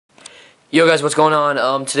Yo guys, what's going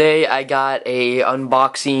on? Today I got a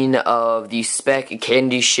unboxing of the Speck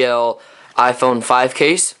CandyShell iPhone 5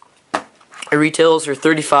 case. It retails for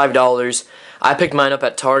 $35. I picked mine up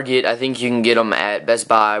at Target. I think you can get them at Best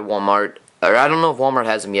Buy, Walmart, or I don't know if Walmart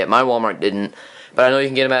has them yet. My Walmart didn't, but I know you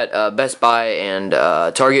can get them at Best Buy and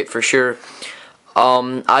Target for sure.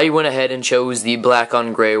 I went ahead and chose the black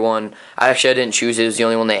on gray one. I didn't choose it. It was the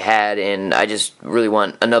only one they had, and I just really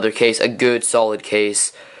want another case, a good solid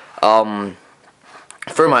case.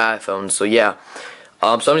 For my iPhone, so yeah. So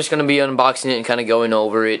I'm just going to be unboxing it and kind of going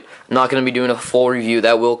over it. I'm not going to be doing a full review.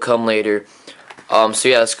 That will come later. So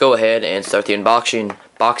yeah, let's go ahead and start the unboxing.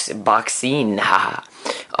 But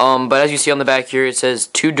as you see on the back here, it says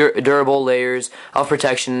two durable layers of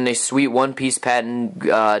protection, a sweet one-piece patent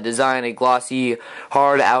design, a glossy,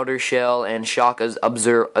 hard outer shell, and shock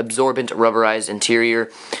absorbent rubberized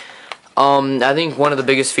interior. I think one of the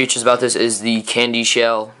biggest features about this is the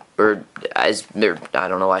CandyShell. I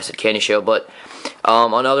don't know why I said CandyShell, but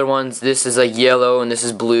on other ones, this is like yellow and this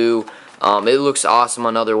is blue. It looks awesome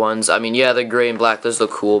on other ones. I mean, yeah, the gray and black does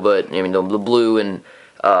look cool, but I mean the blue and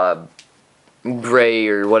gray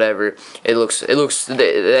or whatever,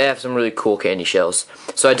 they have some really cool candy shells.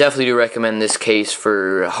 So I definitely do recommend this case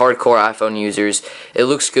for hardcore iPhone users. It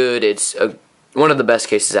looks good. It's one of the best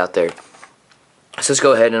cases out there. So let's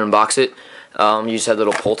go ahead and unbox it. You just have the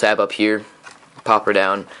little pull tab up here, pop her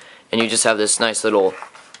down, and you just have this nice little,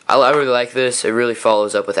 I really like this. It really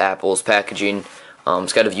follows up with Apple's packaging.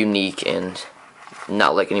 It's kind of unique and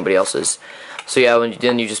not like anybody else's. So yeah,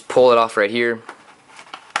 then you just pull it off right here,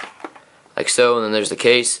 like so, and then there's the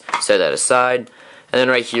case. Set that aside, and then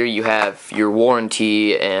right here you have your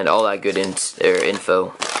warranty and all that good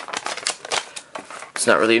info. It's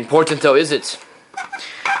not really important though, is it?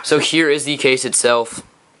 So here is the case itself.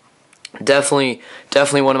 Definitely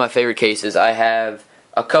one of my favorite cases. I have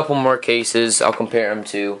a couple more cases I'll compare them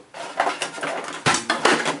to.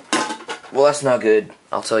 Well, that's not good,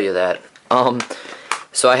 I'll tell you that.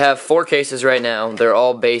 So I have 4 cases right now. They're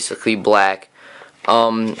all basically black.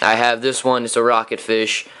 I have this one, it's a rocket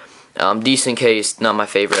fish. Decent case, not my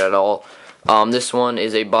favorite at all. This one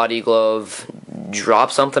is a body glove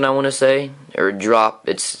drop something, I want to say, or drop.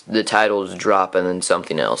 The title is drop and then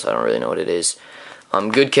something else. I don't really know what it is.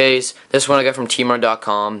 Good case. This one I got from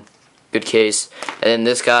tmart.com. Good case. And then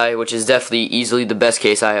this guy, which is definitely easily the best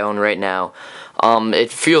case I own right now.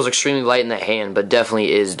 It feels extremely light in the hand, but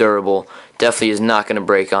definitely is durable. Definitely is not going to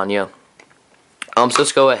break on you. So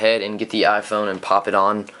let's go ahead and get the iPhone and pop it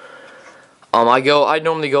on. I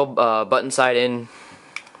normally go button side in.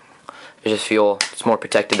 I just feel it's more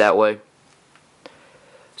protected that way.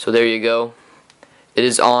 So there you go. It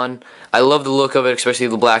is on. I love the look of it, especially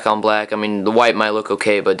the black on black. I mean, the white might look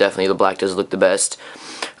okay, but definitely the black does look the best.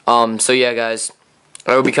 So yeah, guys,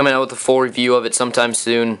 I will be coming out with a full review of it sometime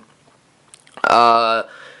soon.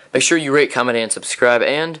 Make sure you rate, comment, and subscribe,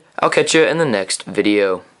 and I'll catch you in the next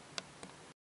video.